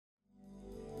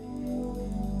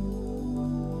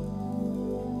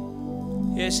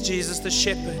Yes, Jesus the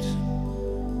shepherd.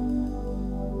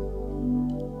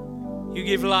 You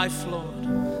give life, Lord.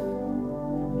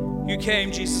 You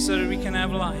came, Jesus, so that we can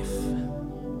have life.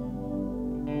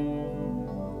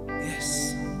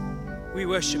 Yes, we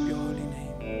worship your holy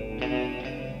name.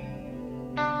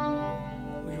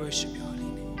 We worship your holy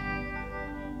name.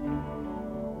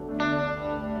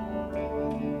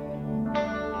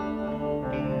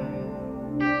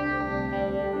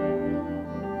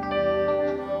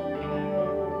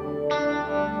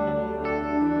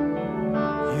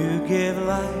 You give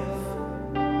life,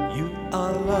 you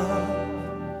are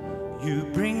love, you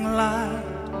bring light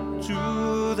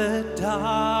to the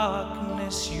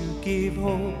darkness, you give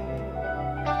hope,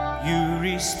 you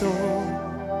restore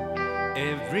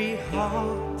every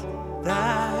heart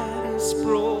that is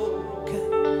broken.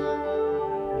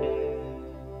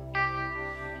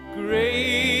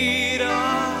 Great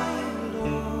are you,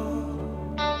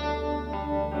 Lord.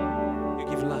 You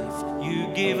give life, you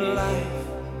give life.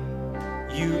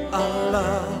 You are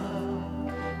love,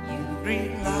 you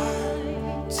bring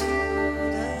light to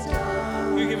the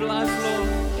dark. You give life, Lord.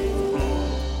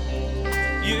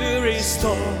 You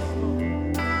restore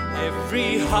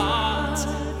every heart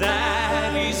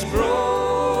that is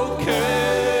broken.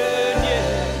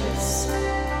 Yes,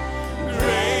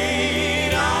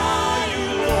 great are you,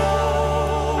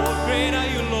 Lord. Great are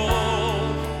you,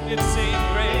 Lord. Let's sing,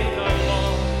 great are you,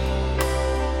 Lord.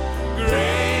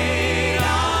 Great.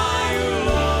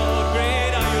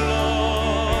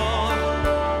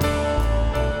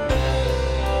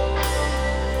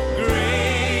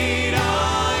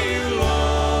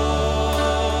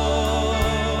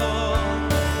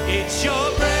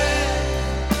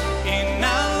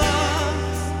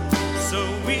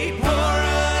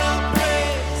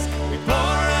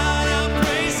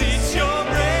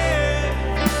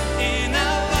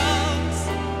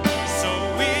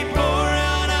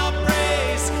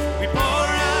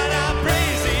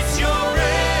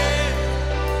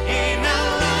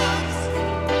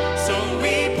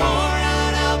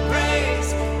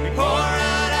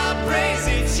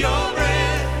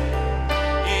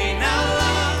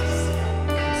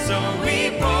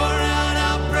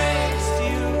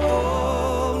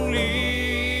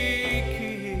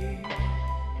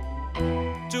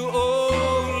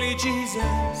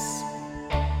 Jesus,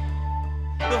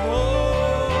 the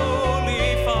Holy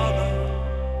Father,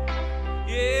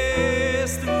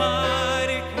 yes, the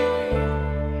mighty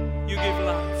King. You give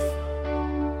life,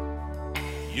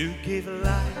 you give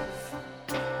life,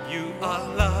 you are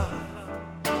love,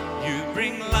 you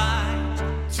bring light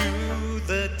to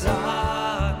the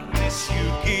darkness, you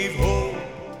give hope,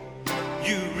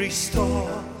 you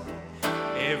restore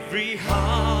every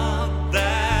heart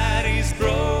that is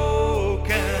broken.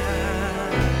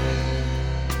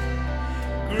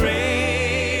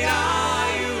 Great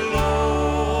are you,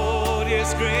 Lord.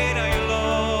 Yes, great are you,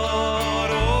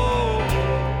 Lord. Oh,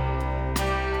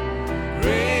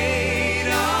 great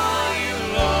are you,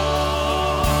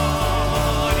 Lord.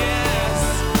 Yes,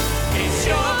 it's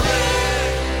your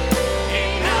breath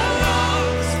in our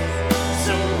lungs,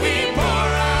 so we pour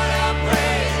out our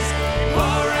praise. We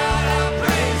pour out our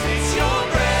praise. It's your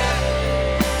breath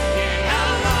in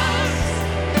our lungs,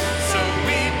 so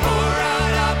we pour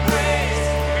out our praise.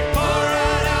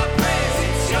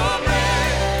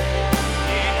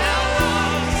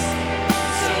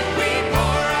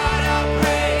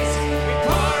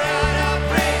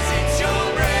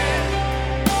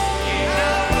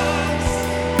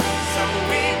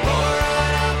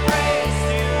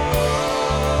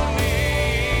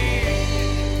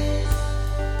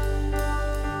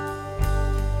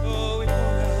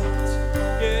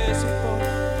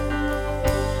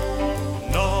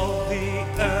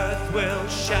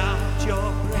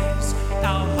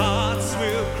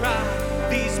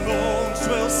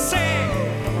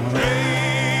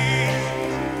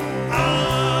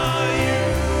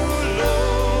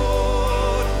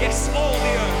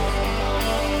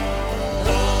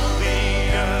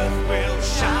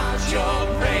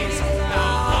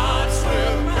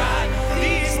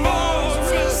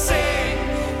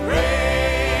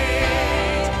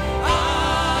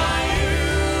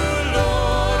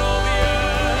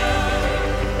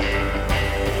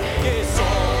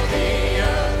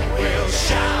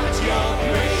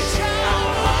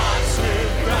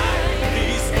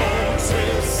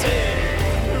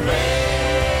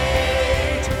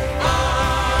 Our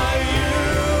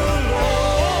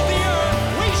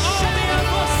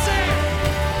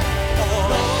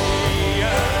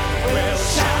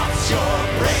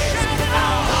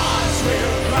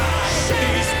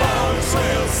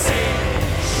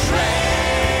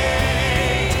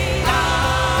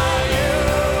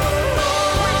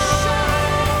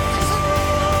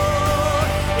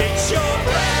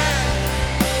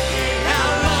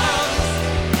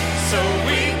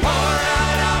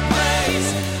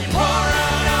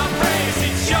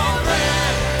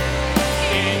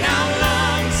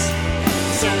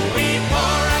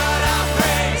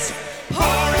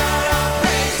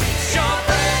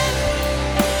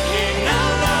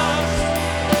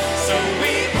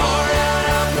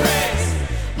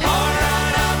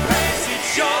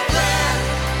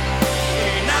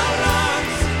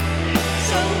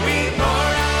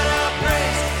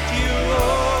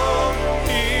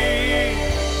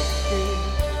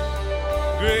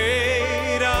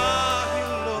Great are you,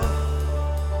 Lord.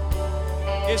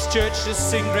 Yes, church, just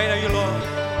sing, great are you, Lord.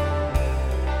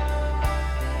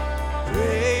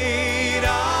 Great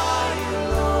are you,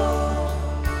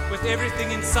 Lord. With everything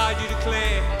inside you,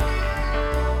 declare.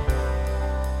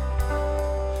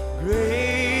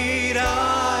 Great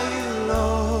are you,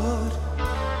 Lord.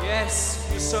 Yes,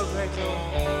 you're so great,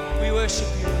 Lord. We worship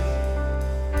you.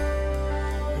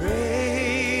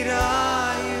 Great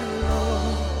are you,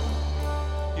 Lord.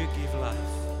 You give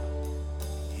life.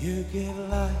 You give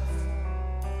life.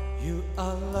 You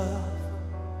are love.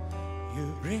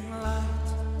 You bring light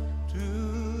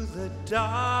to the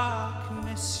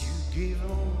darkness. You give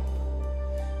hope.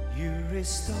 You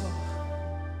restore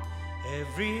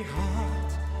every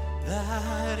heart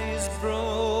that is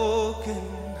broken.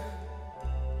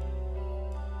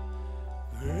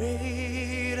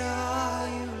 Great are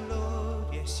you, Lord.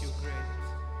 Yes, you're great.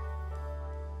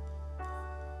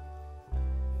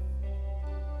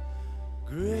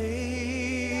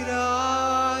 Great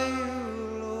are you,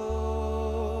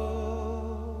 Lord.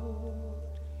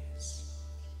 Yes.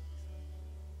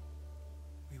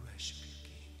 We worship you,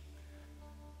 King.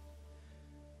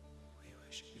 We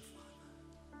worship you, Father.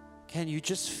 Can you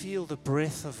just feel the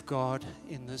breath of God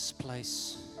in this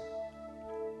place?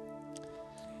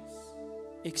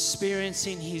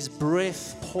 Experiencing His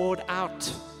breath poured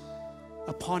out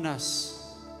upon us.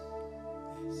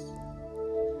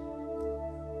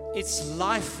 It's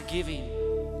life-giving.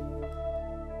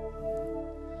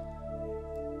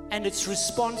 And it's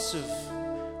responsive.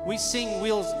 We'll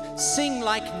sing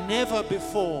like never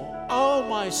before. Oh,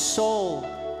 my soul,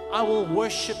 I will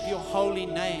worship your holy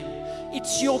name.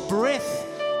 It's your breath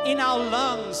in our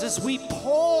lungs as we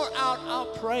pour out our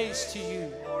praise to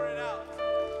you.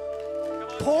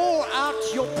 Pour out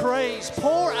your praise.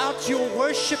 Pour out your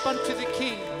worship unto the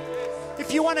King. If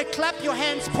you want to clap your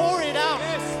hands, pour it out.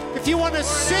 If you want to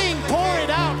sing, pour it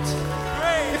out.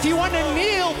 If you want to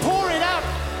kneel, pour it out.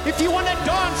 If you want to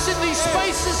dance in these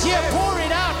spaces here, pour it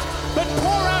out. But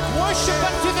pour out worship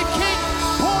unto the King.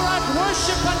 Pour out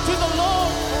worship unto the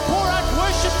Lord. Pour out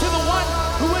worship to the one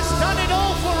who has done it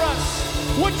all for us.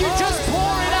 Would you just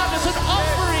pour it out as an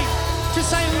offering to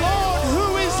say, Lord,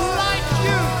 who is like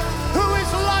you? Who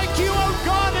is like you, O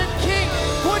God and King?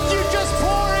 Would you just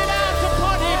pour it out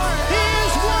upon Him? He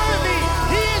is worthy.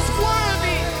 He is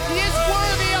worthy. He is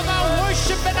worthy of our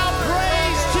worship and our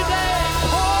praise today.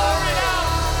 Pour it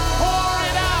out. Pour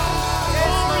it out.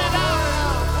 Pour it out.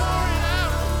 Pour it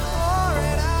out. Pour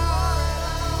it out.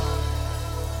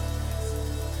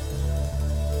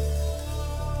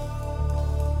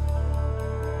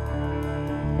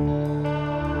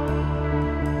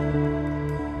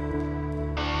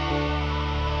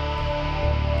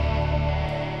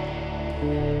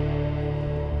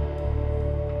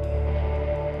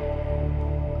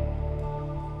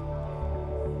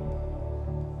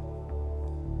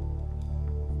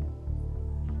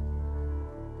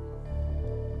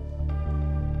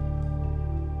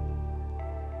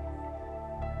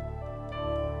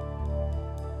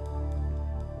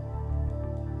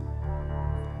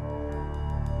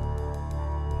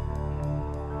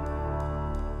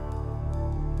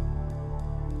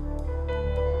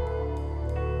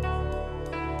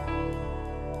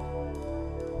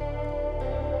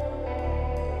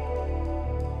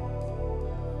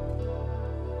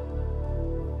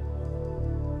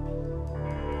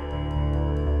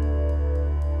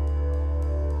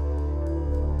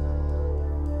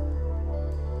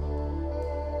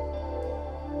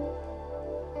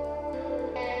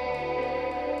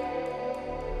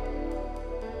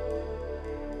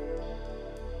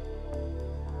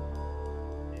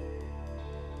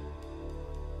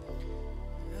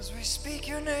 As we speak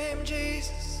your name,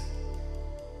 Jesus,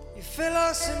 you fill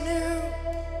us anew.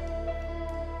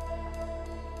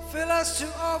 Fill us to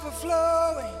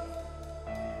overflowing.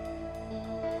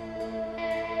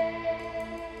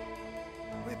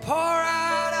 We pour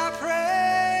out our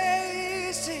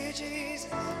praise to you, Jesus.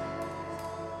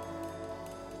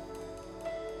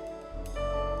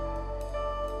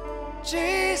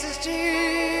 Jesus,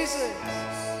 Jesus.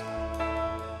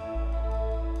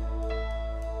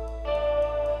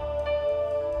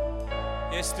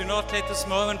 Yes, do not let this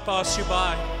moment pass you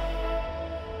by.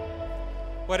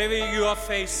 Whatever you are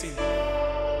facing,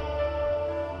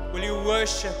 will you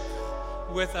worship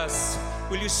with us?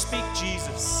 Will you speak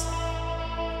Jesus?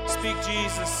 Speak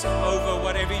Jesus over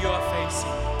whatever you are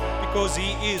facing, because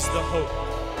He is the hope.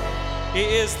 He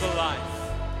is the life.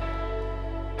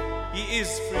 He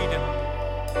is freedom.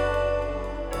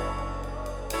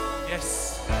 Yes.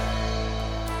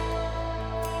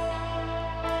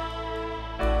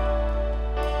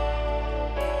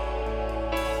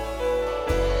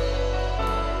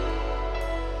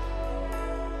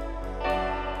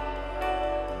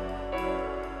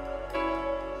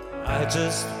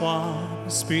 just want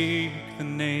to speak the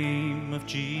name of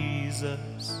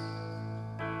Jesus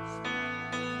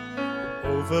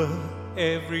over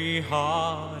every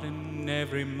heart and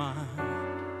every mind.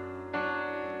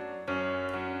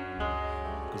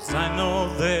 'Cause I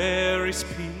know there is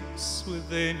peace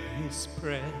within His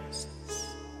presence.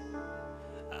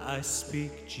 I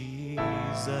speak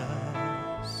Jesus.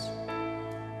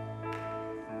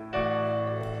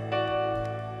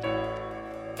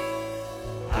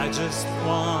 I just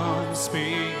want to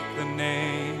speak the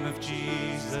name of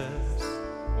Jesus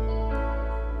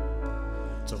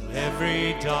till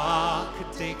every dark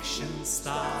addiction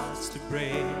starts to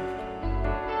break,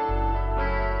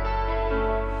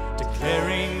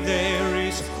 declaring there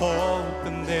is hope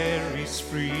and there is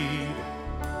freedom.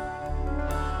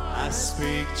 I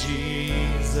speak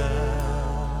Jesus,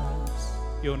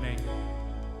 your name.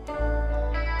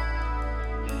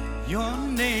 Your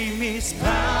name is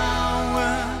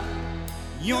power,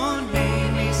 your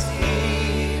name is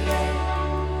healing,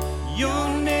 your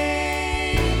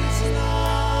name is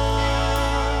love.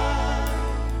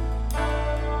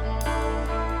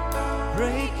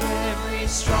 Break every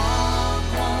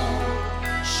stronghold,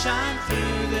 shine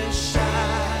through the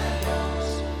shadows,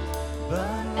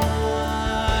 burn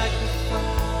like a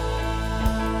fire.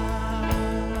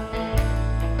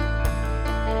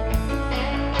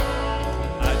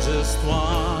 I just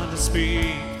want to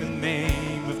speak the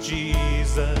name of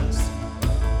Jesus.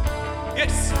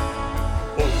 Yes,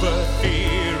 over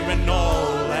fear and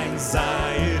all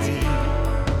anxiety.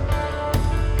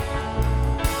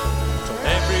 To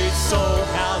every soul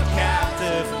held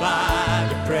captive by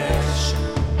depression,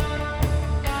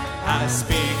 I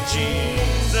speak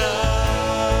Jesus.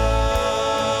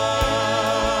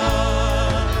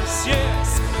 Yes,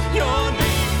 your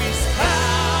name is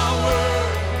power,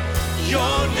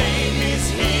 your name is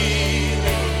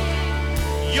healing,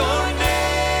 your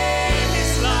name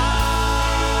is life.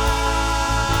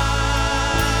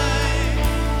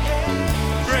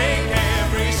 Break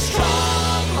every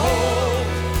stronghold,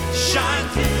 shine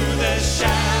through the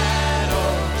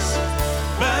shadows,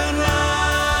 burn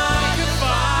like a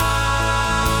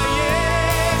fire.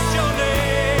 Yes, your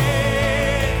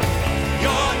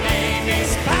name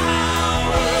is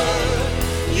power,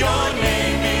 your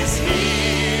name is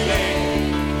healing,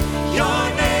 your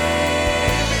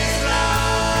name is life.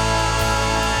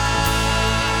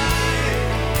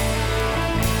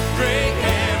 Break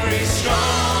every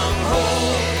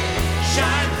stronghold,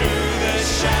 shine through the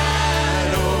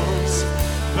shadows,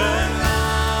 burn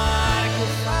like a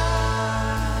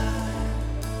fire.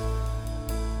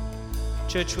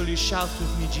 Church, will you shout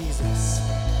with me, Jesus?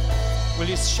 Will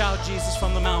you shout Jesus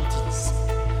from the mountains?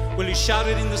 Will you shout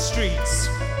it in the streets?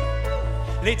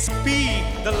 Let's be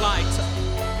the light.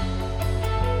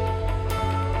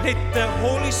 Let the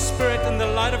Holy Spirit and the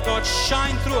light of God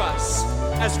shine through us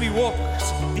as we walk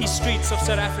these streets of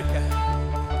South Africa.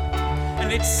 And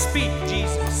let's speak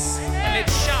Jesus. And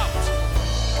let's shout.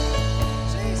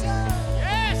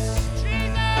 Yes,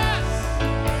 Jesus.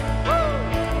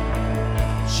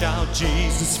 Shout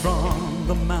Jesus from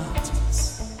the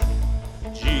mountains,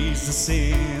 Jesus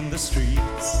in the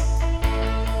streets,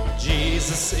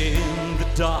 Jesus in the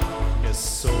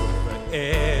darkness over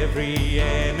every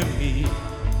enemy,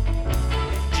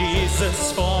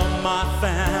 Jesus for my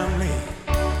family.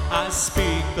 I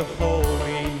speak the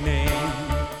holy name,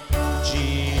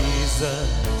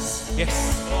 Jesus. Yes,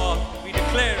 Lord, we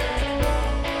declare it.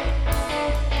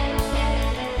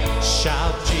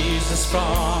 Shout Jesus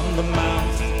from the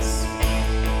mountains,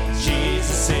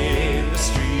 Jesus in the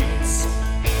streets,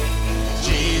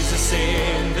 Jesus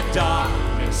in the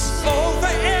darkness over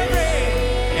every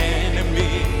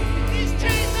enemy,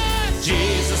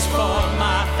 Jesus for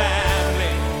my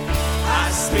family. I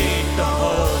speak the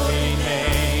holy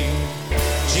name,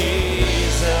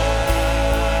 Jesus.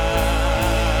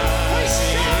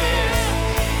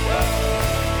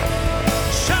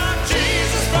 Shout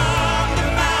Jesus from the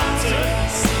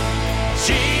mountains,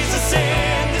 Jesus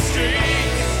in the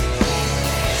streets,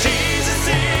 Jesus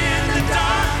in the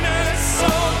darkness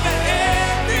over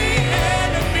every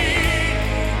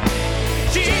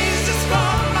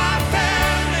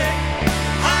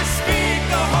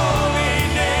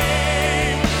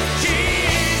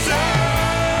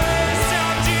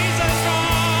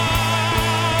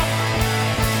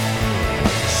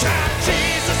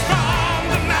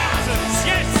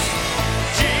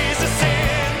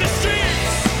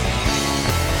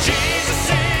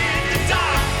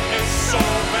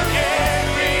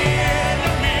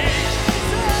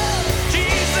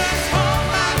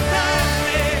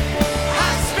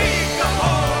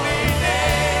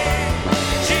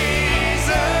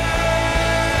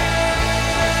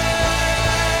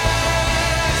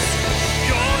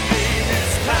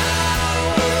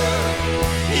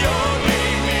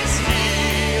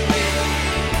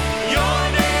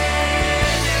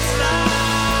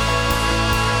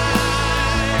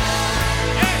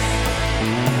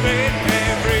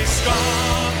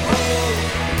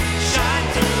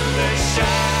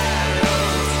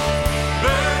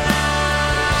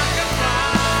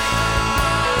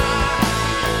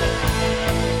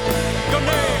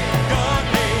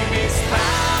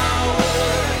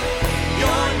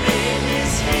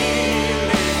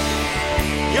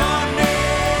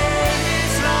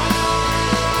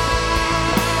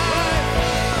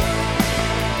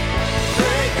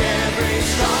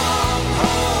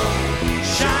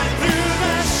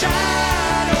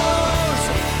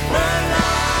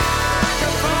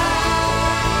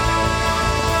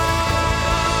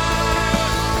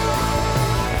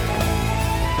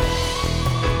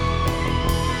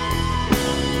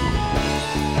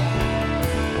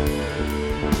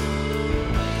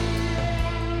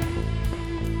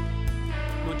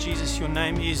Jesus, your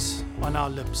name is on our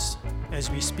lips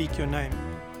as we speak your name.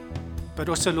 But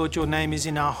also, Lord, your name is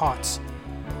in our hearts.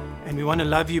 And we want to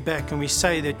love you back, and we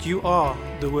say that you are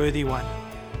the worthy one.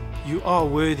 You are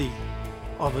worthy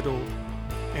of it all.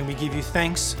 And we give you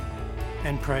thanks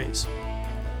and praise.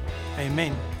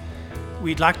 Amen.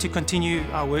 We'd like to continue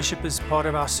our worship as part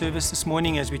of our service this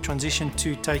morning as we transition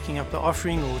to taking up the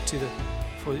offering, or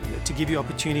to give you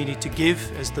opportunity to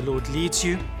give as the Lord leads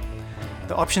you.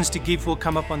 The options to give will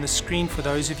come up on the screen for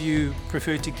those of you who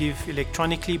prefer to give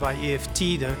electronically by EFT.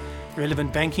 The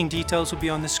relevant banking details will be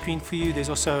on the screen for you. There's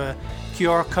also a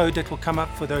QR code that will come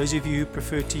up for those of you who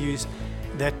prefer to use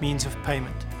that means of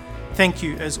payment. Thank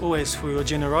you, as always, for your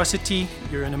generosity.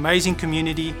 You're an amazing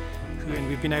community, and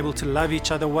we've been able to love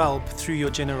each other well through your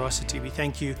generosity. We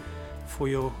thank you for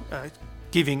your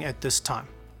giving at this time.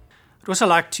 I'd also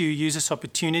like to use this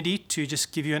opportunity to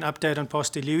just give you an update on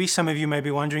Pastor Louis. Some of you may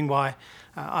be wondering why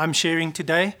I'm sharing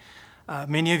today.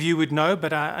 Many of you would know,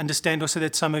 but I understand also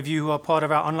that some of you who are part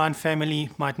of our online family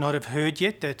might not have heard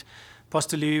yet that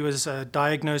Pastor Louis was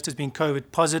diagnosed as being COVID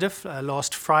positive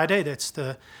last Friday. That's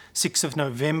the 6th of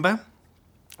November.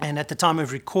 And at the time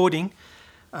of recording,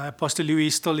 Pastor Louis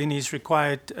is still in his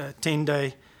required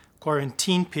 10-day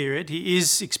quarantine period. He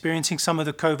is experiencing some of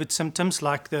the COVID symptoms,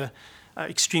 like the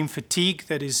extreme fatigue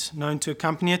that is known to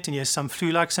accompany it, and he has some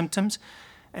flu-like symptoms.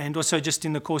 And also just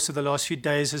in the course of the last few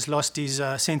days has lost his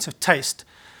sense of taste.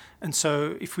 And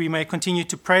so if we may continue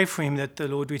to pray for him that the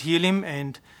Lord would heal him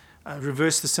and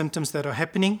reverse the symptoms that are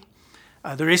happening.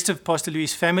 The rest of Pastor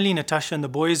Louis' family, Natasha and the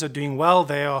boys, are doing well.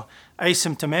 They are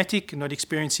asymptomatic and not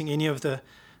experiencing any of the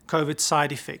COVID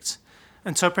side effects.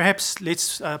 And so perhaps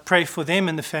let's pray for them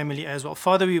and the family as well.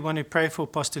 Father, we want to pray for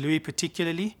Pastor Louis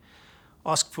particularly.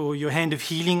 Ask for your hand of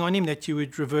healing on him, that you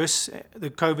would reverse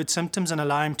the COVID symptoms and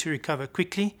allow him to recover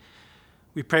quickly.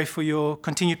 We pray for your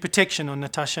continued protection on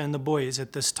Natasha and the boys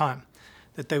at this time,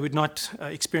 that they would not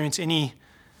experience any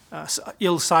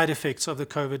ill side effects of the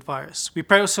COVID virus. We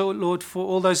pray also, Lord, for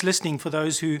all those listening, for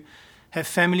those who have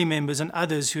family members and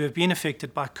others who have been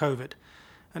affected by COVID,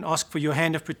 and ask for your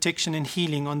hand of protection and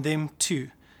healing on them too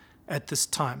at this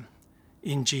time,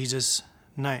 in Jesus'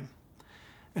 name.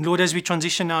 And Lord, as we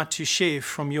transition now to share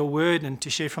from your word and to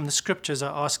share from the scriptures,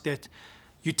 I ask that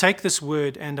you take this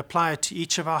word and apply it to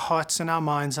each of our hearts and our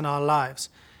minds and our lives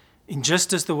in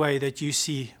just as the way that you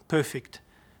see perfect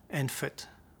and fit.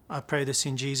 I pray this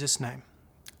in Jesus' name.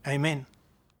 Amen.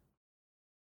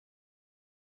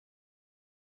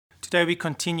 Today we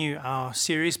continue our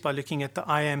series by looking at the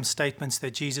I am statements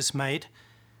that Jesus made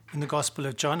in the Gospel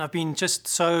of John. I've been just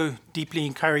so deeply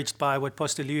encouraged by what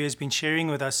Pastor Louis has been sharing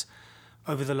with us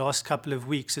over the last couple of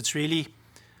weeks.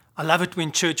 I love it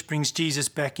when church brings Jesus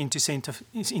back into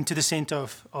the center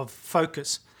of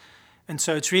focus. And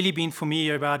so it's really been for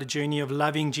me about a journey of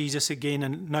loving Jesus again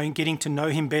and getting to know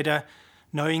him better,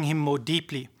 knowing him more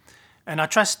deeply. And I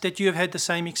trust that you have had the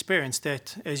same experience,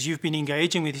 that as you've been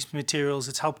engaging with these materials,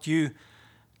 it's helped you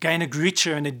gain a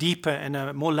richer and a deeper and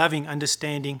a more loving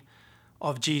understanding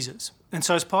of Jesus. And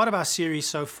so as part of our series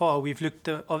so far, we've looked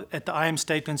at the I am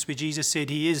statements where Jesus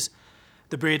said he is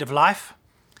the bread of life.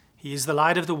 He is the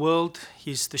light of the world.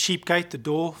 He's the sheep gate, the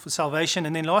door for salvation.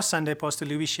 And then last Sunday, Pastor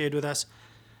Louis shared with us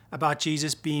about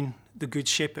Jesus being the good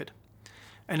shepherd.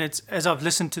 And as I've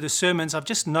listened to the sermons, I've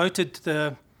just noted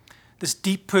this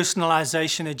deep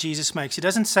personalization that Jesus makes. He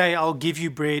doesn't say, I'll give you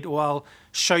bread or I'll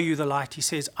show you the light. He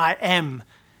says, I am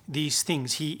these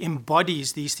things. He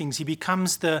embodies these things. He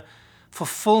becomes the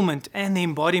fulfillment and the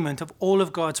embodiment of all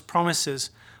of God's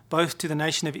promises, both to the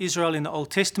nation of Israel in the Old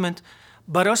Testament,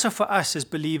 but also for us as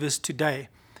believers today,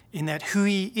 in that who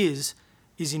he is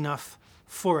enough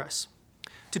for us.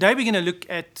 Today we're going to look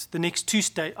at the next two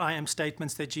I am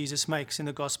statements that Jesus makes in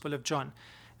the Gospel of John.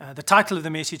 The title of the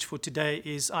message for today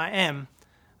is I am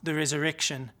the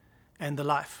resurrection and the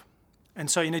life. And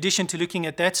so in addition to looking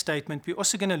at that statement, we're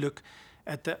also going to look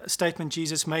at the statement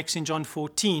Jesus makes in John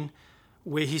 14,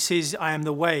 where he says, I am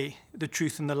the way, the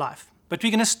truth, and the life. But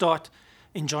we're going to start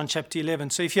in John chapter 11.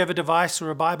 So if you have a device or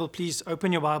a Bible, please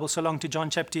open your Bible along to John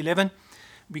chapter 11.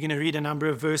 We're going to read a number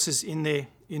of verses in there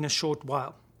in a short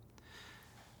while.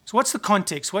 So what's the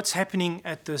context? What's happening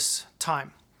at this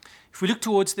time? If we look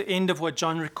towards the end of what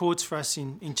John records for us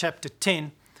in chapter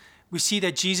 10, we see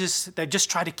that they've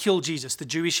just tried to kill Jesus. The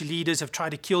Jewish leaders have tried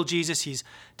to kill Jesus. He's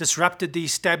disrupted the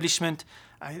establishment.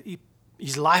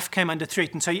 His life came under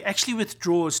threat. And so he actually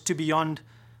withdraws to beyond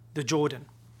the Jordan.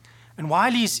 And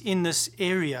while he's in this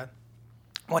area,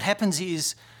 what happens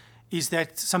is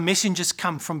that some messengers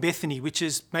come from Bethany, which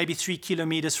is maybe 3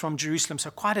 kilometers from Jerusalem,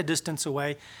 so quite a distance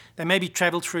away. They maybe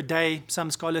traveled for a day, some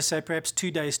scholars say perhaps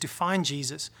 2 days, to find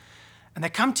Jesus. And they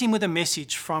come to him with a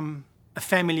message from a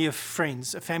family of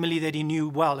friends, a family that he knew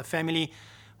well, a family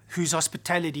whose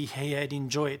hospitality he had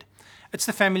enjoyed. It's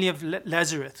the family of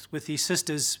Lazarus with his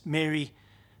sisters Mary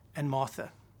and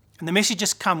Martha. And the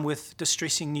messages come with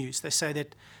distressing news. They say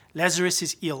that Lazarus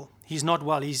is ill. He's not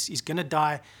well. He's going to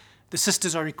die. The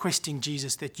sisters are requesting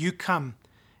Jesus that you come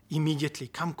immediately,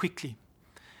 come quickly.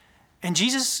 And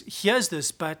Jesus hears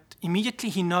this, but immediately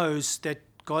he knows that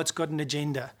God's got an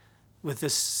agenda with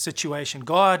this situation.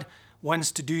 God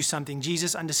wants to do something.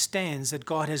 Jesus understands that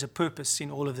God has a purpose in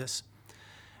all of this.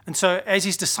 And so as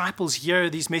his disciples hear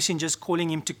these messengers calling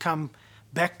him to come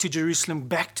back to Jerusalem,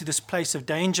 back to this place of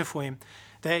danger for him,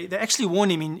 they actually warn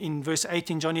him in verse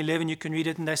 8 in John 11, you can read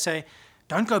it, and they say,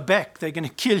 don't go back, they're going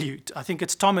to kill you. I think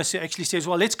it's Thomas who actually says,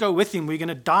 well, let's go with him, we're going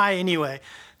to die anyway.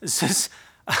 This is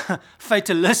a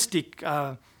fatalistic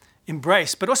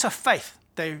embrace, but also faith.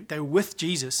 They're with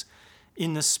Jesus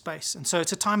in this space. And so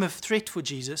it's a time of threat for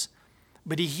Jesus,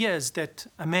 but he hears that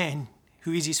a man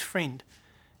who is his friend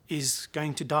is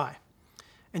going to die.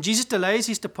 And Jesus delays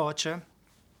his departure,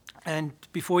 and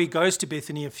before he goes to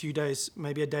Bethany a few days,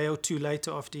 maybe a day or two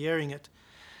later after hearing it,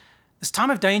 this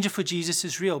time of danger for Jesus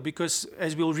is real, because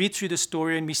as we'll read through the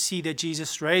story and we see that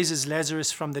Jesus raises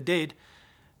Lazarus from the dead,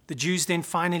 the Jews then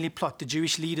finally plot, the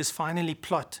Jewish leaders finally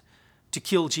plot to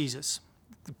kill Jesus.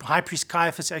 The high priest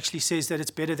Caiaphas actually says that it's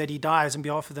better that he dies on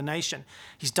behalf of the nation.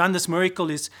 He's done this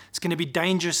miracle, it's going to be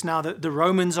dangerous now. The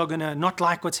Romans are going to not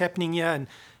like what's happening here, and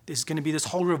there's going to be this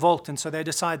whole revolt, and so they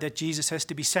decide that Jesus has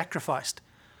to be sacrificed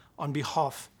on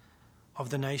behalf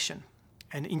of the nation.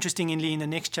 And interestingly, in the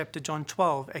next chapter, John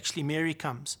 12, actually Mary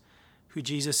comes, who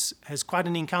Jesus has quite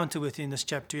an encounter with in this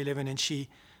chapter 11, and she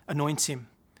anoints him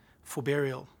for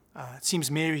burial. It seems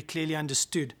Mary clearly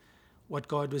understood what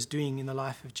God was doing in the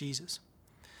life of Jesus.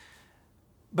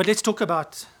 But let's talk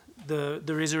about the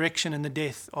resurrection and the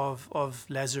death of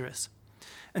Lazarus.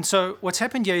 And so what's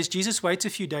happened here is Jesus waits a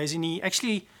few days, and he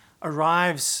actually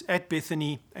arrives at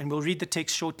Bethany, and we'll read the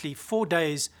text shortly, 4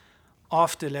 days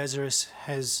after Lazarus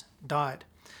has died.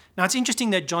 Now, it's interesting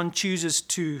that John chooses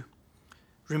to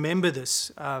remember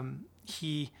this.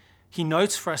 He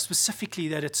notes for us specifically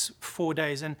that it's 4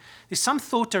 days. And there's some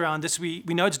thought around this. We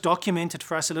know it's documented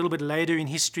for us a little bit later in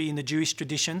history in the Jewish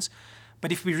traditions.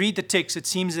 But if we read the text, it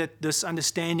seems that this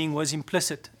understanding was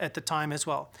implicit at the time as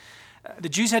well. The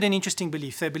Jews had an interesting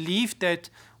belief. They believed that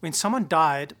when someone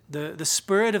died, the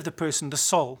spirit of the person, the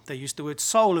soul, they used the word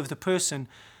soul of the person,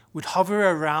 would hover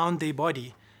around their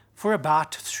body for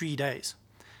about 3 days.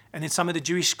 And then some of the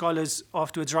Jewish scholars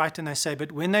afterwards write and they say,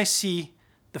 but when they see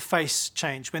the face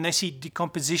change, when they see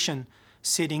decomposition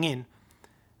setting in,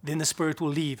 then the spirit will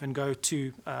leave and go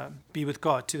to be with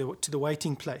God, to the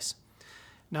waiting place.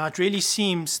 Now, it really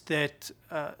seems that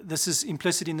this is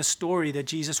implicit in the story that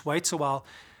Jesus waits a while.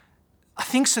 I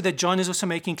think so that John is also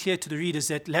making clear to the readers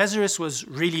that Lazarus was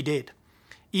really dead.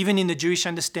 Even in the Jewish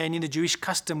understanding, the Jewish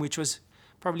custom, which was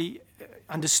probably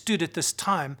understood at this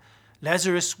time,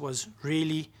 Lazarus was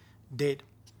really dead.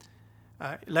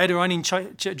 Later on in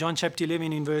John chapter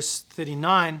 11, in verse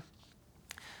 39,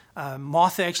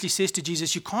 Martha actually says to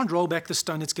Jesus, you can't roll back the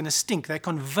stone, it's going to stink. They're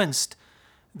convinced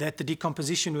that the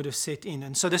decomposition would have set in.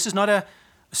 And so this is not a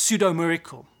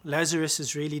pseudo-miracle. Lazarus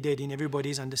is really dead in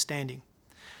everybody's understanding.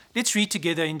 Let's read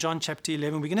together in John chapter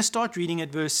 11. We're going to start reading at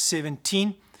verse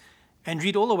 17 and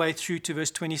read all the way through to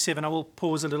verse 27. I will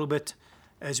pause a little bit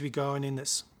as we go on in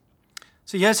this.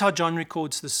 So here's how John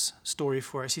records this story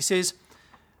for us. He says,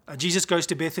 Jesus goes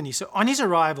to Bethany. So on his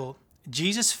arrival,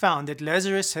 Jesus found that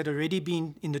Lazarus had already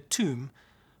been in the tomb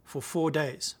for 4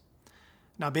 days.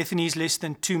 Now, Bethany is less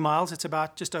than 2 miles. It's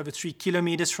about just over 3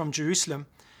 kilometers from Jerusalem.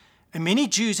 And many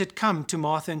Jews had come to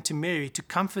Martha and to Mary to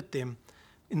comfort them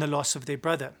in the loss of their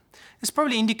brother. This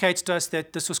probably indicates to us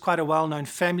that this was quite a well-known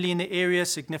family in the area.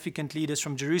 Significant leaders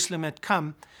from Jerusalem had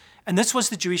come. And this was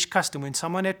the Jewish custom. When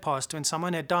someone had passed, when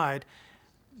someone had died,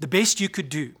 the best you could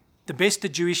do, the best the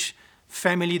Jewish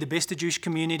family, the best the Jewish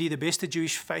community, the best the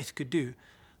Jewish faith could do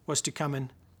was to come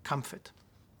and comfort.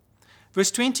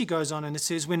 Verse 20 goes on and it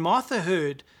says, when Martha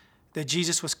heard that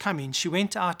Jesus was coming, she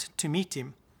went out to meet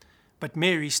him, but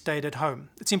Mary stayed at home.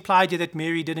 It's implied here that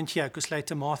Mary didn't hear, because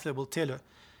later Martha will tell her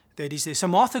that he's there. So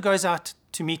Martha goes out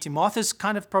to meet him. Martha's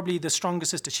kind of probably the stronger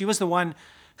sister. She was the one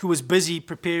who was busy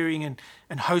preparing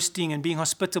and hosting and being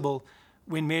hospitable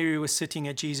when Mary was sitting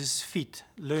at Jesus' feet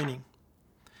learning.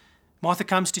 Martha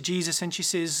comes to Jesus and she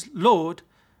says, Lord,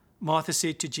 Martha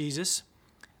said to Jesus,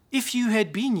 if you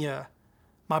had been here,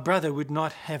 my brother would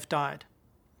not have died.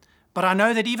 But I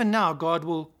know that even now God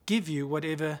will give you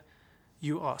whatever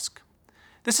you ask.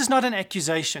 This is not an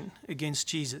accusation against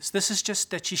Jesus. This is just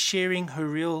that she's sharing her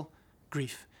real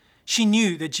grief. She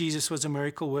knew that Jesus was a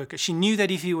miracle worker. She knew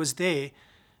that if he was there,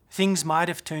 things might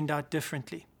have turned out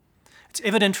differently. It's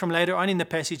evident from later on in the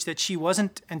passage that she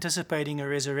wasn't anticipating a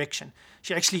resurrection.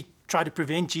 She actually tried to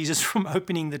prevent Jesus from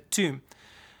opening the tomb.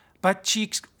 But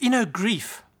she, in her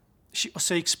grief, she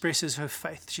also expresses her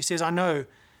faith. She says, I know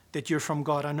that you're from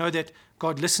God. I know that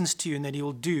God listens to you and that he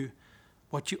will do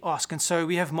what you ask. And so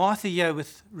we have Martha here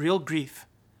with real grief.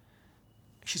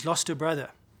 She's lost her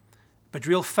brother, but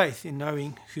real faith in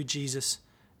knowing who Jesus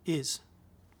is.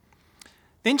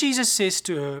 Then Jesus says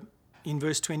to her in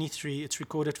verse 23, it's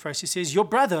recorded for us, he says, your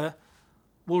brother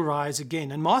will rise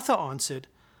again. And Martha answered,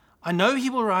 I know he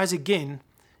will rise again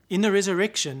in the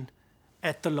resurrection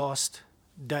at the last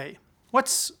day.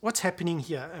 What's happening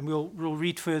here? And we'll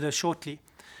read further shortly.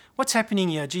 What's happening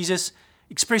here? Jesus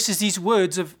expresses these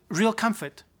words of real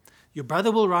comfort. Your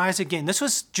brother will rise again. This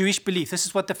was Jewish belief. This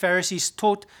is what the Pharisees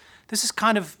taught. This is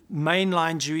kind of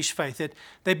mainline Jewish faith, that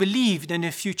they believed in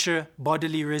a future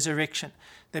bodily resurrection.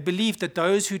 They believed that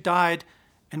those who died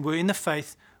and were in the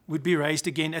faith would be raised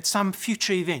again at some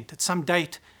future event, at some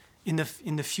date in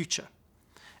the future.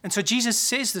 And so Jesus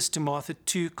says this to Martha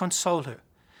to console her.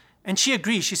 And she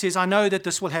agrees. She says, I know that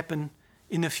this will happen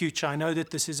in the future. I know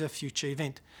that this is a future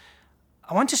event.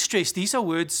 I want to stress these are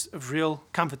words of real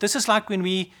comfort. This is like when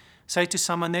we say to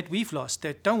someone that we've lost,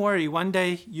 that don't worry, one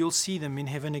day you'll see them in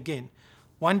heaven again.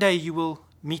 One day you will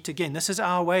meet again. This is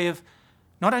our way of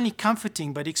not only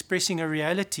comforting, but expressing a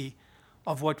reality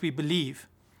of what we believe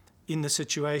in the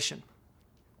situation.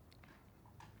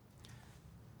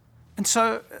 And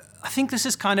so I think this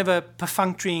is kind of a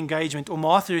perfunctory engagement, or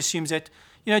Martha assumes that,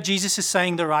 Jesus is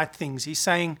saying the right things. He's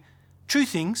saying true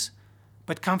things,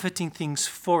 but comforting things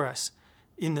for us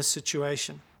in this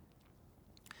situation.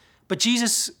 But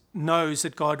Jesus knows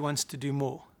that God wants to do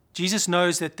more. Jesus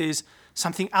knows that there's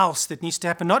something else that needs to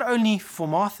happen, not only for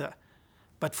Martha,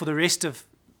 but for the rest of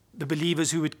the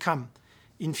believers who would come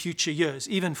in future years,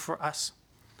 even for us.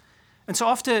 And so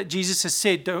after Jesus has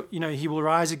said, he will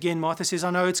rise again, Martha says, I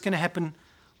know it's going to happen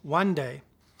one day.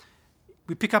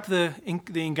 We pick up the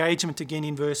engagement again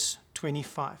in verse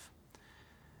 25.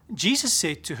 Jesus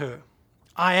said to her,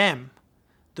 I am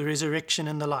the resurrection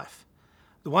and the life.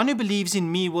 The one who believes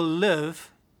in me will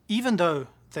live even though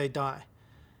they die.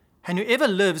 And whoever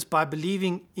lives by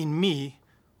believing in me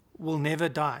will never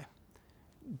die.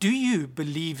 Do you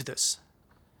believe this?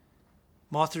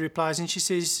 Martha replies and she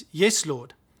says, Yes,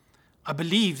 Lord. I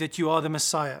believe that you are the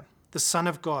Messiah, the Son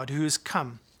of God, who has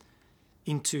come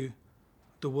into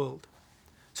the world.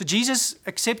 So Jesus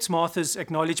accepts Martha's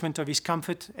acknowledgement of his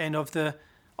comfort and of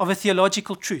a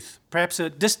theological truth, perhaps a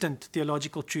distant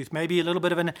theological truth, maybe a little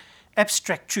bit of an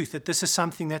abstract truth that this is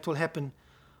something that will happen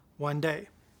one day.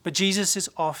 But Jesus is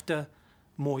after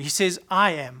more. He says,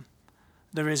 I am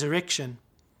the resurrection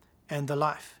and the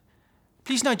life.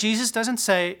 Please note, Jesus doesn't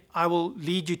say, I will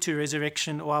lead you to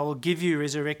resurrection, or I will give you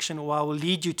resurrection, or I will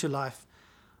lead you to life,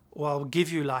 or I will give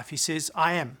you life. He says,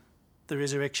 I am the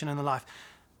resurrection and the life.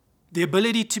 The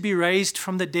ability to be raised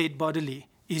from the dead bodily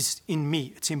is in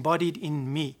me. It's embodied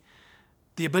in me.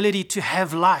 The ability to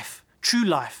have life, true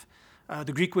life.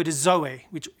 The Greek word is zoe,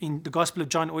 which in the Gospel of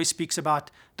John always speaks about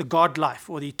the God life,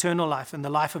 or the eternal life, and the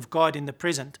life of God in the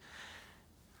present.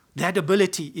 That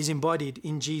ability is embodied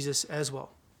in Jesus as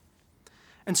well.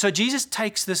 And so Jesus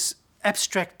takes this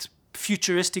abstract,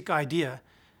 futuristic idea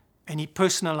and he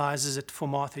personalizes it for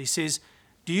Martha. He says,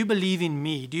 do you believe in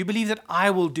me? Do you believe that I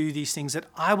will do these things, that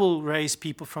I will raise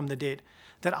people from the dead,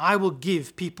 that I will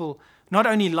give people not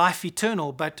only life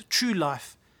eternal, but true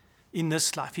life in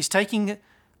this life? He's taking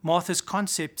Martha's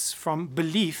concepts from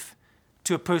belief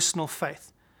to a personal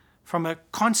faith, from a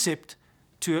concept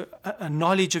to a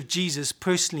knowledge of Jesus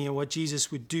personally and what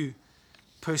Jesus would do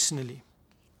personally.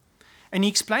 And he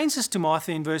explains this to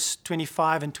Martha in verse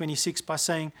 25 and 26 by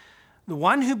saying, the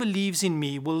one who believes in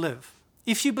me will live.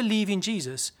 If you believe in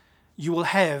Jesus, you will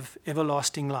have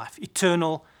everlasting life,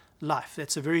 eternal life.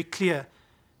 That's a very clear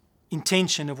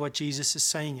intention of what Jesus is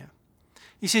saying here.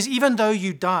 He says, even though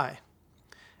you die,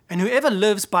 and whoever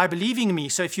lives by believing in me,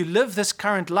 so if you live this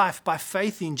current life by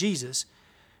faith in Jesus,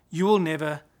 you will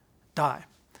never die.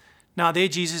 Now there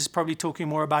Jesus is probably talking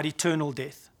more about eternal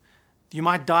death. You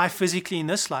might die physically in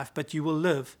this life, but you will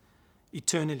live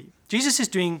eternally. Jesus is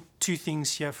doing two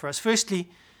things here for us. Firstly,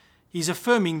 he's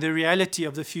affirming the reality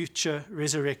of the future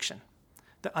resurrection.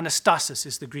 The anastasis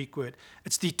is the Greek word.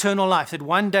 It's the eternal life, that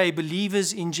one day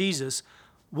believers in Jesus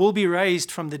will be raised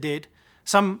from the dead.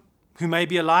 Some who may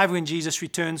be alive when Jesus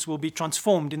returns will be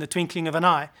transformed in the twinkling of an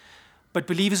eye, but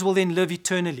believers will then live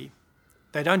eternally.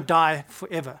 They don't die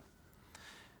forever.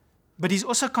 But he's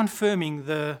also confirming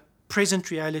the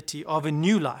present reality of a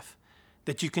new life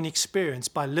that you can experience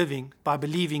by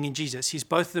believing in Jesus. He's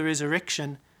both the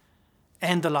resurrection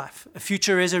and the life, a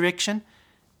future resurrection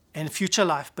and future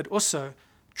life, but also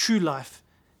true life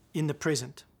in the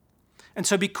present. And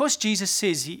so because Jesus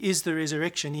says he is the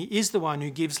resurrection, he is the one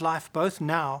who gives life both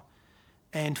now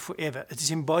and forever. It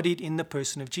is embodied in the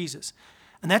person of Jesus.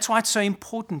 And that's why it's so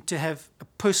important to have a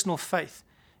personal faith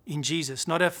in Jesus,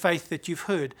 not a faith that you've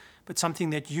heard, but something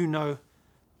that you know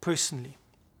personally.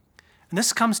 And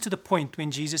this comes to the point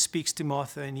when Jesus speaks to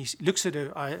Martha and he looks at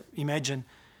her, I imagine,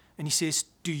 and he says,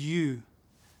 "Do you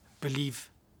believe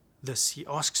this?" He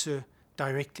asks her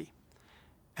directly.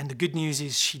 And the good news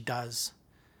is she does.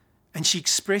 And she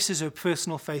expresses her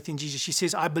personal faith in Jesus. She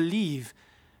says, "I believe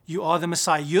you are the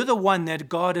Messiah. You're the one that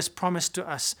God has promised to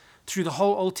us through the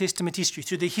whole Old Testament history,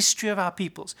 through the history of our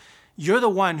peoples. You're the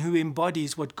one who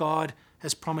embodies what God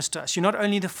has promised to us. You're not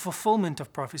only the fulfillment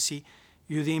of prophecy,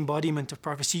 you're the embodiment of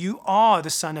prophecy. You are the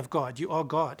Son of God. You are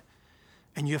God.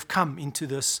 And you have come into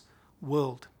this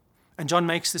world." And John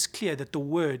makes this clear, that the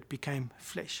Word became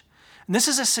flesh. And this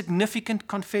is a significant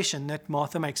confession that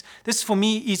Martha makes. This, for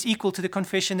me, is equal to the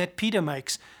confession that Peter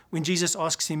makes when Jesus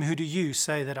asks him, "Who do you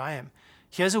say that I am?"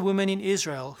 Here's a woman in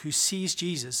Israel who sees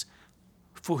Jesus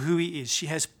for who he is. She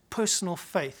has personal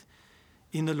faith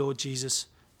in the Lord Jesus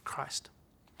Christ.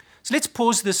 So let's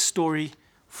pause this story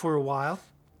for a while,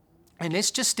 and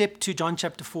let's just step to John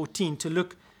chapter 14 to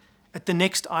look at the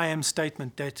next "I am"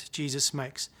 statement that Jesus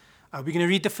makes. We're going to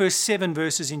read the first 7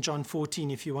 verses in John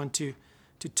 14 if you want to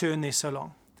turn there so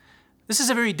long. This is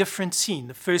a very different scene.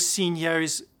 The first scene here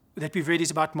that we've read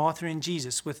is about Martha and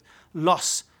Jesus with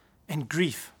loss and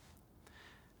grief.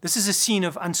 This is a scene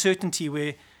of uncertainty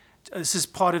where this is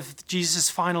part of Jesus'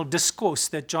 final discourse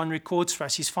that John records for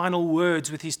us, his final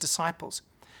words with his disciples.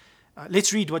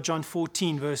 Let's read what John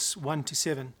 14, verse 1 to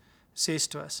 7 says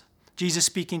to us. Jesus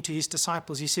speaking to his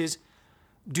disciples, he says,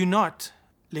 "Do not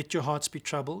let your hearts be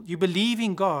troubled. You believe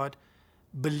in God,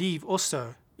 believe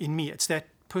also in me." It's that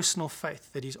personal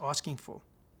faith that he's asking for.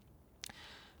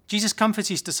 Jesus comforts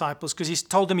his disciples because he's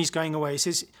told them he's going away. He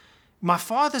says, "My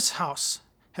Father's house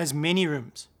has many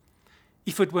rooms.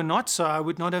 If it were not so, I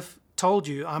would not have told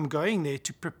you I'm going there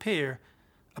to prepare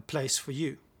a place for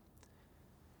you.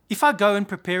 If I go and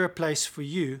prepare a place for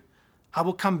you, I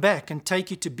will come back and take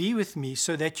you to be with me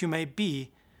so that you may be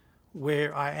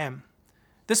where I am."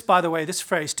 This, by the way, this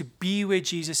phrase, "to be where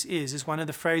Jesus is one of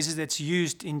the phrases that's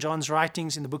used in John's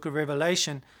writings in the book of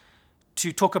Revelation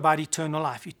to talk about eternal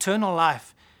life. Eternal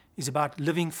life is about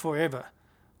living forever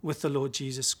with the Lord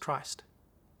Jesus Christ.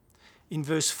 In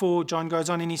verse 4, John goes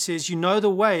on and he says, "You know the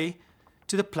way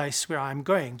to the place where I am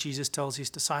going," Jesus tells his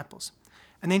disciples.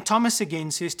 And then Thomas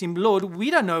again says to him, "Lord, we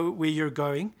don't know where you're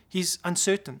going." He's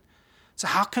uncertain. So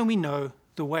how can we know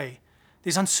the way?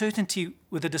 There's uncertainty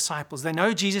with the disciples. They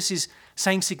know Jesus is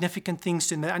saying significant things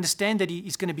to them. They understand that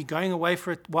he's going to be going away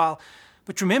for a while.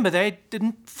 But remember, they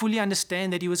didn't fully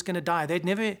understand that he was going to die. They'd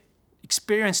never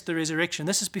experienced the resurrection.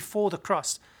 This is before the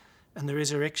cross and the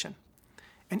resurrection.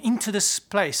 And into this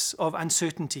place of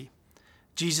uncertainty,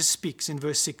 Jesus speaks in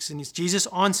verse 6. And Jesus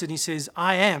answered, he says,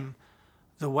 "I am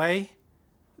the way,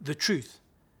 the truth,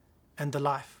 and the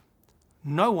life.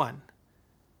 No one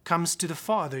comes to the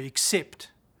Father except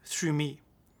through me.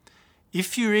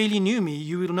 If you really knew me,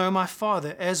 you will know my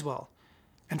Father as well.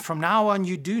 And from now on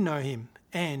you do know him,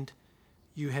 and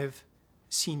you have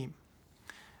seen him."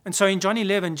 And so in John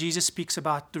 11, Jesus speaks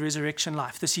about the resurrection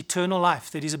life, this eternal life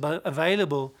that is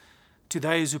available to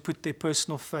those who put their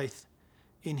personal faith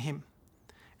in him.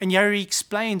 And here he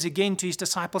explains again to his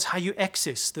disciples how you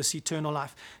access this eternal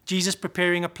life. Jesus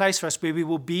preparing a place for us where we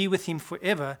will be with him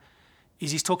forever,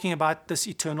 he's talking about this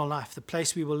eternal life, the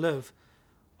place we will live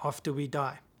after we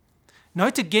die.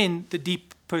 Note again the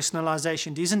deep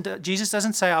personalization. Jesus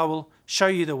doesn't say, "I will show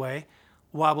you the way,"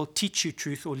 or "I will teach you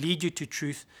truth," or "lead you to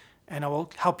truth," and "I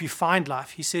will help you find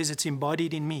life." He says it's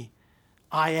embodied in me.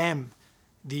 I am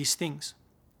these things.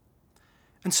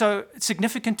 And so it's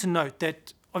significant to note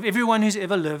that of everyone who's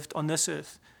ever lived on this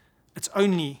earth, it's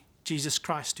only Jesus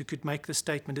Christ who could make this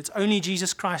statement. It's only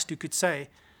Jesus Christ who could say,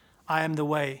 "I am the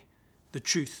way, the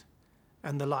truth,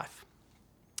 and the life."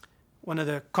 One of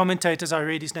the commentators I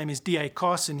read, his name is D.A.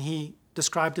 Carson, he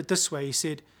described it this way. He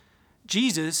said,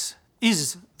 "Jesus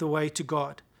is the way to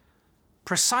God,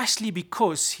 precisely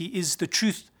because he is the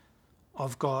truth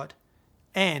of God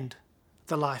and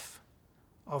the life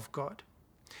of God."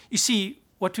 You see,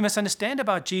 what we must understand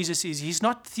about Jesus is he's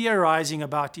not theorizing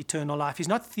about eternal life. He's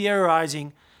not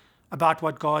theorizing about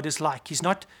what God is like. He's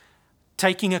not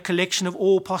taking a collection of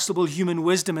all possible human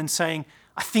wisdom and saying,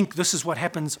 "I think this is what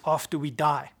happens after we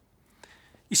die."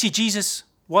 You see, Jesus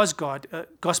was God.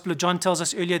 Gospel of John tells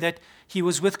us earlier that he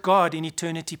was with God in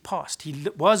eternity past. He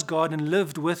was God and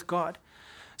lived with God.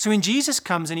 So when Jesus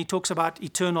comes and he talks about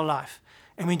eternal life,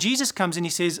 and when Jesus comes and he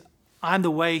says, I'm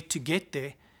the way to get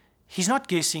there, he's not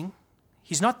guessing,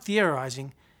 he's not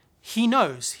theorizing, he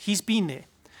knows, he's been there.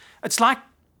 It's like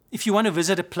if you want to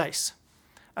visit a place,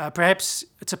 perhaps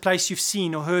it's a place you've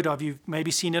seen or heard of, you've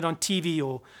maybe seen it on TV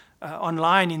or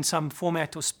online in some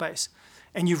format or space,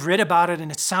 and you've read about it and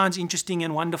it sounds interesting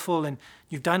and wonderful and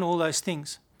you've done all those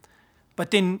things. But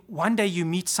then one day you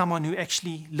meet someone who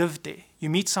actually lived there. You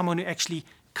meet someone who actually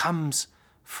comes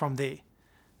from there.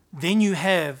 Then you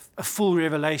have a full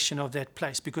revelation of that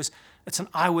place because it's an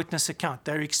eyewitness account.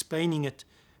 They're explaining it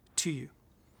to you.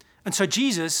 And so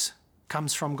Jesus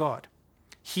comes from God.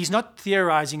 He's not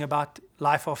theorizing about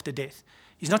life after death.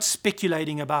 He's not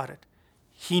speculating about it.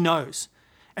 He knows.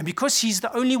 And because he's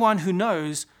the only one who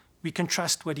knows, we can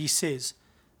trust what he says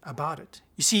about it.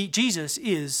 You see, Jesus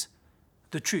is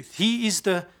the truth. He is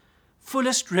the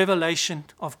fullest revelation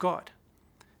of God.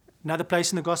 Another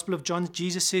place in the Gospel of John,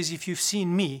 Jesus says, if you've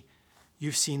seen me,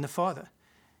 you've seen the Father.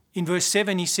 In verse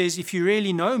 7, he says, if you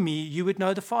really know me, you would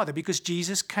know the Father, because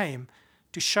Jesus came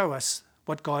to show us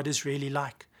what God is really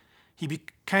like. He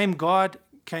became God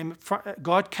came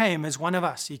as one of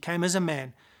us. He came as a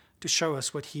man to show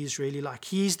us what he is really like.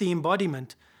 He is the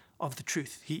embodiment of the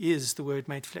truth. He is the Word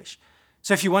made flesh.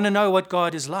 So if you want to know what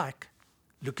God is like,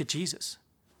 look at Jesus.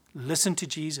 Listen to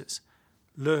Jesus.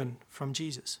 Learn from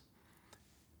Jesus.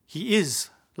 He is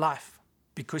life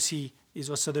because he is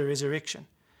also the resurrection.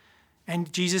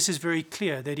 And Jesus is very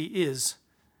clear that he is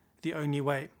the only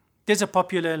way. There's a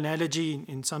popular analogy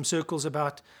in some circles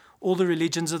about all the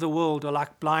religions of the world are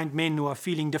like blind men who are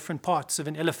feeling different parts of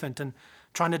an elephant and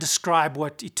trying to describe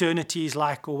what eternity is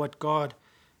like or what God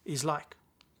is like.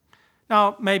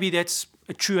 Now, maybe that's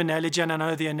a true analogy, and I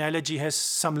know the analogy has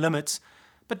some limits,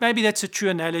 but maybe that's a true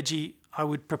analogy I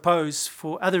would propose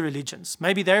for other religions.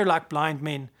 Maybe they're like blind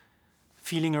men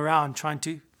feeling around, trying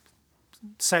to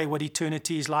say what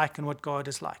eternity is like and what God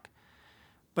is like.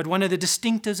 But one of the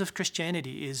distinctives of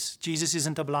Christianity is Jesus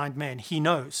isn't a blind man. He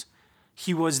knows.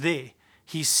 He was there.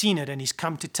 He's seen it, and he's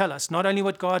come to tell us not only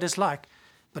what God is like,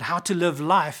 but how to live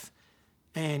life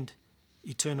and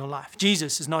eternal life.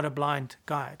 Jesus is not a blind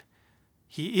guide.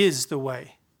 He is the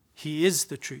way. He is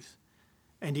the truth.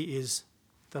 And he is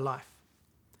the life.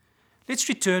 Let's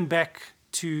return back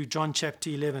to John chapter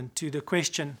 11, to the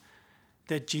question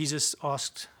that Jesus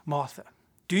asked Martha.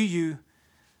 Do you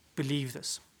believe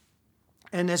this?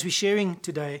 And as we're sharing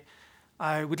today,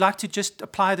 I would like to just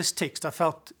apply this text. I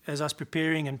felt as I was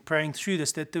preparing and praying through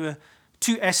this that there were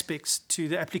two aspects to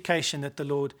the application that the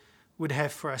Lord would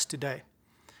have for us today.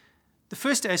 The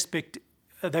first aspect,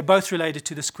 they're both related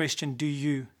to this question, do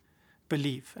you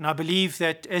believe? And I believe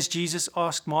that as Jesus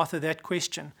asked Martha that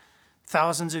question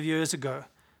thousands of years ago,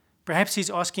 perhaps he's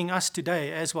asking us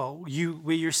today as well. You,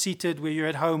 where you're seated, where you're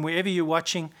at home, wherever you're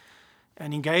watching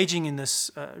and engaging in this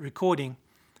recording,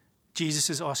 Jesus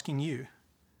is asking you,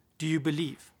 do you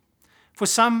believe? For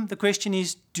some, the question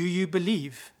is, do you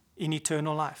believe in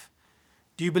eternal life?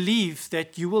 Do you believe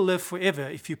that you will live forever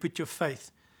if you put your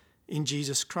faith in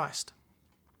Jesus Christ?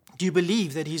 Do you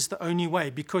believe that he's the only way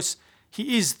because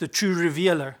he is the true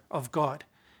revealer of God?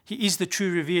 He is the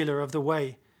true revealer of the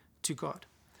way to God.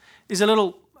 There's a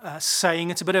little saying,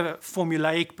 it's a bit of a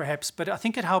formulaic perhaps, but I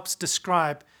think it helps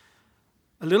describe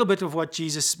a little bit of what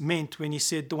Jesus meant when he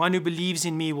said, the one who believes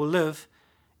in me will live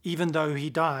even though he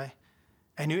die,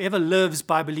 and whoever lives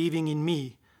by believing in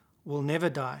me will never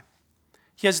die.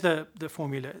 Here's the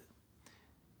formula.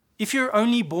 If you're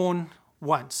only born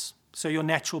once, so your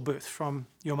natural birth from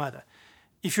your mother,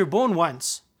 if you're born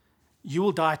once, you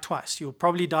will die twice. You'll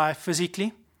probably die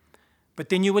physically, but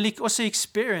then you will also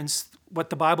experience what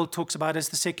the Bible talks about as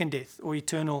the second death or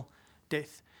eternal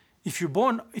death. If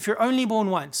you're only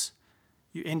born once,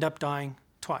 you end up dying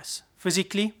twice,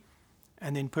 physically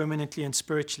and then permanently and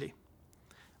spiritually.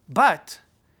 But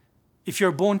if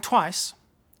you're born twice,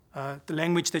 the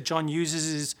language that John uses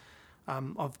is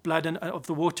of blood and of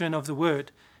the water and of the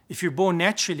word. If you're born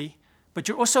naturally, but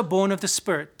you're also born of the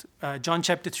Spirit. John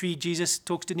chapter 3, Jesus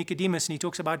talks to Nicodemus and he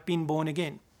talks about being born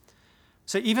again.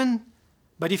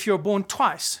 But if you're born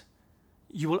twice,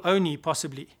 you will only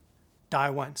possibly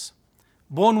die once.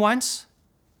 Born once,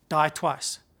 die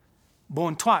twice.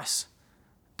 Born twice,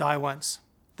 die once.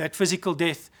 That physical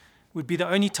death would be the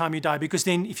only time you die, because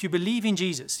then if you believe in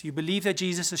Jesus, you believe that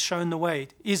Jesus has shown the way,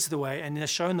 is the way, and has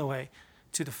shown the way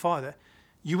to the Father,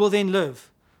 you will then live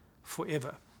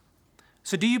forever.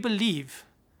 So do you believe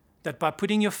that by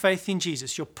putting your faith in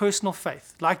Jesus, your personal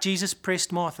faith, like Jesus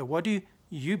pressed Martha, what do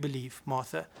you believe,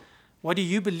 Martha? What do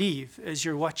you believe as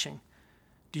you're watching?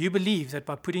 Do you believe that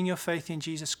by putting your faith in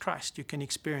Jesus Christ, you can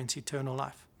experience eternal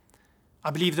life? I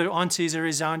believe the answer is a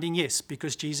resounding yes,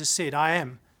 because Jesus said, I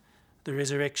am the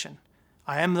resurrection.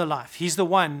 I am the life. He's the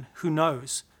one who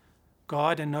knows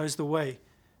God and knows the way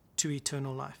to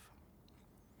eternal life.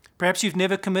 Perhaps you've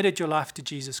never committed your life to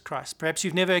Jesus Christ. Perhaps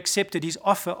you've never accepted his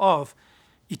offer of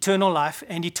eternal life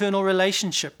and eternal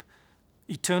relationship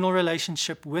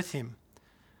with him.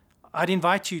 I'd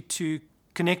invite you to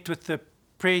connect with the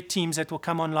prayer teams that will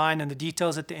come online and the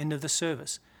details at the end of the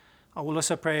service. I will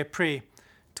also pray a prayer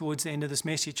towards the end of this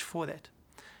message for that.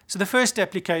 So the first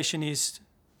application is,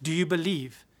 do you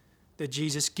believe that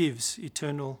Jesus gives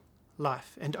eternal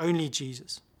life, and only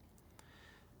Jesus?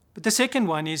 But the second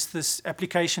one is this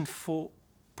application for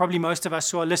probably most of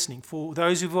us who are listening, for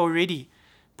those who've already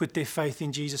put their faith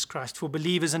in Jesus Christ, for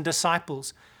believers and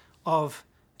disciples of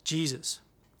Jesus.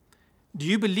 Do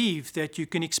you believe that you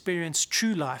can experience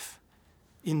true life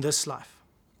in this life?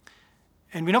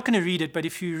 And we're not going to read it, but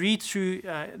if you read through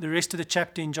the rest of the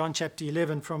chapter in John chapter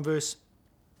 11 from verse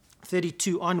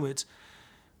 32 onwards,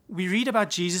 we read about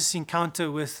Jesus'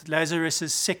 encounter with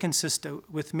Lazarus' second sister,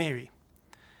 with Mary.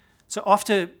 So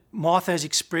after Martha has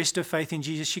expressed her faith in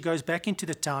Jesus, she goes back into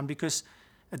the town, because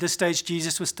at this stage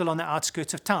Jesus was still on the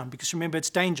outskirts of town, because remember, it's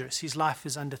dangerous. His life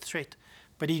is under threat.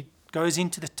 But he goes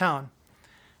into the town,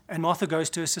 and Martha goes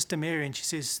to her sister Mary, and she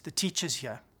says, the teacher's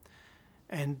here.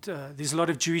 And there's a lot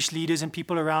of Jewish leaders and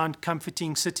people around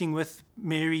comforting, sitting with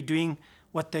Mary, doing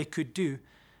what they could do.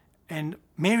 And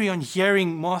Mary, on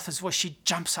hearing Martha's voice, she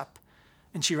jumps up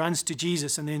and she runs to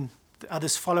Jesus, and then the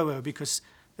others follow her because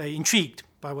they're intrigued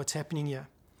by what's happening here.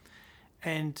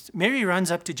 And Mary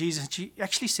runs up to Jesus, and she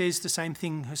actually says the same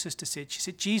thing her sister said. She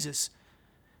said, Jesus,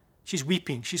 she's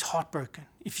weeping, she's heartbroken.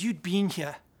 If you'd been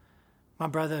here, my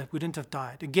brother wouldn't have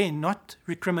died. Again, not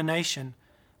recrimination,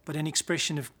 but an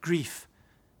expression of grief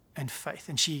and faith.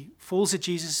 And she falls at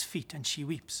Jesus' feet and she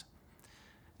weeps.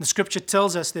 The scripture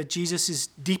tells us that Jesus is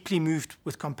deeply moved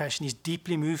with compassion. He's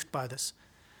deeply moved by this.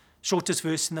 Shortest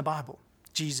verse in the Bible,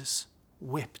 Jesus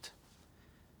wept.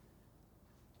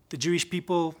 The Jewish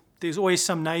people, there's always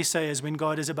some naysayers when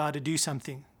God is about to do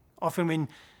something. Often when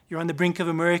you're on the brink of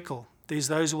a miracle, there's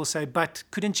those who will say, but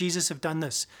couldn't Jesus have done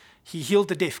this? He healed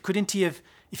the deaf. Couldn't he have,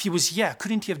 if he was here,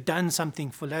 couldn't he have done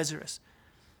something for Lazarus?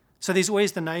 So there's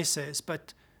always the naysayers,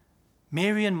 but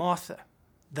Mary and Martha,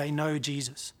 they know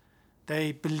Jesus.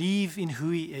 They believe in who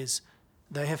he is.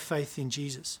 They have faith in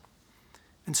Jesus.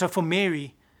 And so for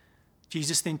Mary,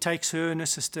 Jesus then takes her and her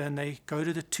sister and they go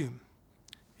to the tomb.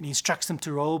 And he instructs them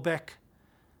to roll back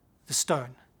the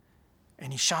stone.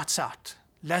 And he shouts out,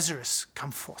 Lazarus,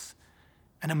 come forth.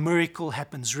 And a miracle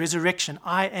happens. Resurrection,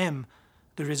 I am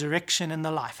the resurrection and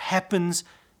the life, happens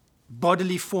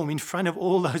bodily form in front of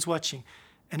all those watching.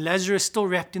 And Lazarus, still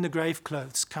wrapped in the grave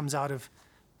clothes, comes out of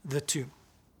the tomb.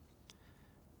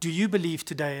 Do you believe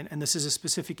today, and this is a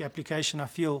specific application I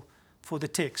feel for the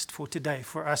text for today,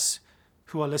 for us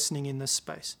who are listening in this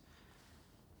space,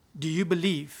 do you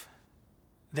believe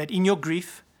that in your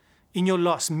grief, in your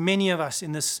loss, many of us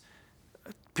in this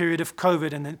period of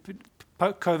COVID and the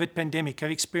COVID pandemic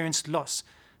have experienced loss?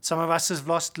 Some of us have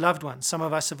lost loved ones. Some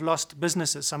of us have lost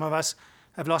businesses. Some of us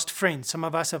have lost friends. Some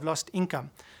of us have lost income.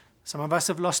 Some of us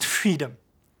have lost freedom.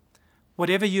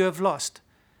 Whatever you have lost,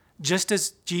 just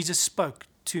as Jesus spoke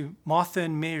to Martha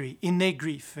and Mary in their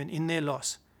grief and in their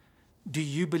loss, do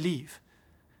you believe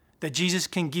that Jesus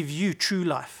can give you true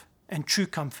life and true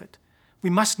comfort? We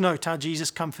must note how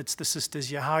Jesus comforts the sisters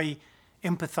here, how he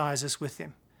empathizes with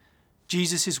them.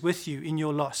 Jesus is with you in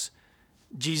your loss.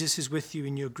 Jesus is with you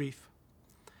in your grief.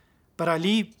 But I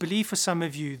believe for some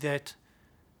of you that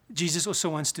Jesus also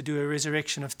wants to do a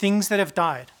resurrection of things that have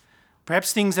died,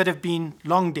 perhaps things that have been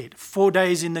long dead, 4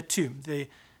 days in the tomb.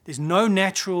 There's no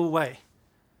natural way.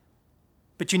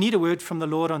 But you need a word from the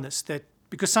Lord on this, that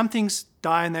because some things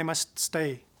die and they must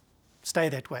stay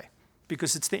that way,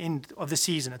 because it's the end of the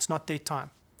season. It's not their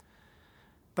time.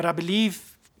 But I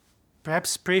believe,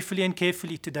 perhaps prayerfully and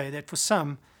carefully today, that for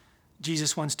some,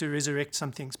 Jesus wants to resurrect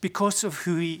some things because of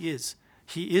who he is.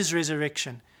 He is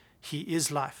resurrection. He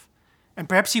is life. And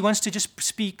perhaps he wants to just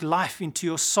speak life into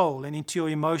your soul and into your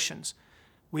emotions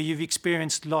where you've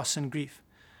experienced loss and grief.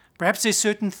 Perhaps there's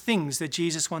certain things that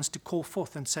Jesus wants to call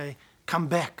forth and say, come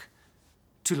back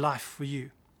to life for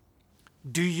you.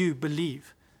 Do you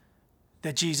believe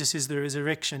that Jesus is the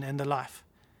resurrection and the life?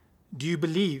 Do you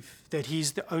believe that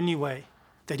he's the only way,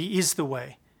 that he is the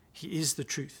way, he is the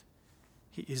truth,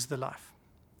 he is the life?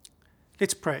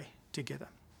 Let's pray together.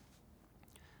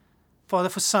 Father,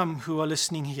 for some who are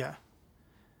listening here,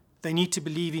 they need to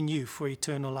believe in you for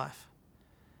eternal life.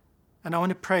 And I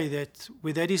want to pray that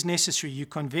where that is necessary, you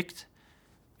convict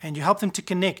and you help them to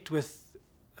connect with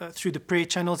through the prayer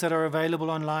channels that are available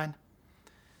online.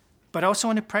 But I also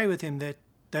want to pray with them that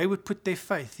they would put their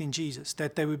faith in Jesus,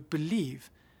 that they would believe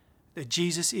that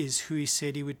Jesus is who he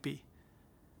said he would be.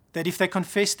 That if they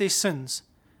confess their sins,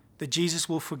 that Jesus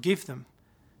will forgive them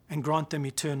and grant them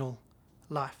eternal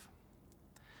life.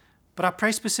 But I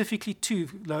pray specifically too,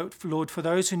 Lord, for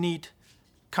those who need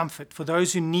comfort, for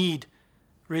those who need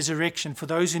resurrection, for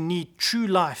those who need true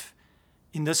life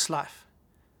in this life,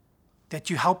 that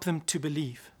you help them to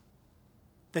believe,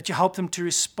 that you help them to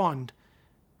respond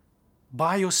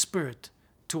by your Spirit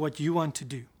to what you want to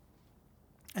do.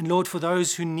 And Lord, for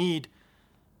those who need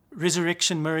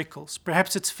resurrection miracles,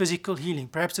 perhaps it's physical healing,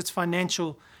 perhaps it's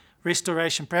financial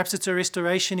restoration, perhaps it's a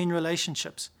restoration in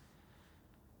relationships,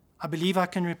 I believe I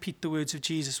can repeat the words of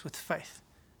Jesus with faith.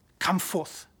 Come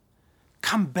forth,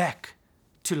 come back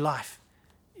to life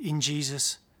in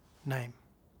Jesus' name.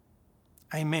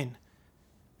 Amen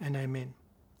and amen.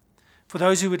 For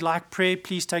those who would like prayer,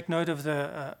 please take note of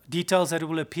the details that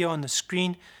will appear on the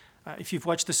screen. If you've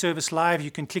watched the service live, you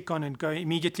can click on and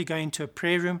immediately go into a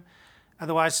prayer room.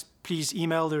 Otherwise, please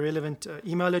email the relevant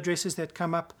email addresses that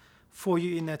come up for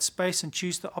you in that space and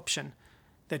choose the option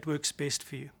that works best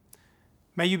for you.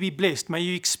 May you be blessed. May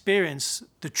you experience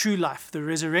the true life, the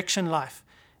resurrection life,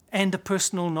 and the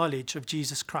personal knowledge of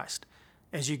Jesus Christ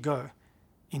as you go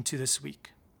into this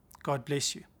week. God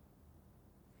bless you.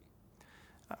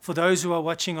 For those who are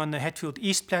watching on the Hatfield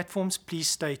East platforms, please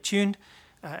stay tuned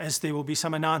as there will be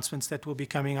some announcements that will be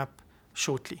coming up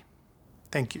shortly.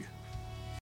 Thank you.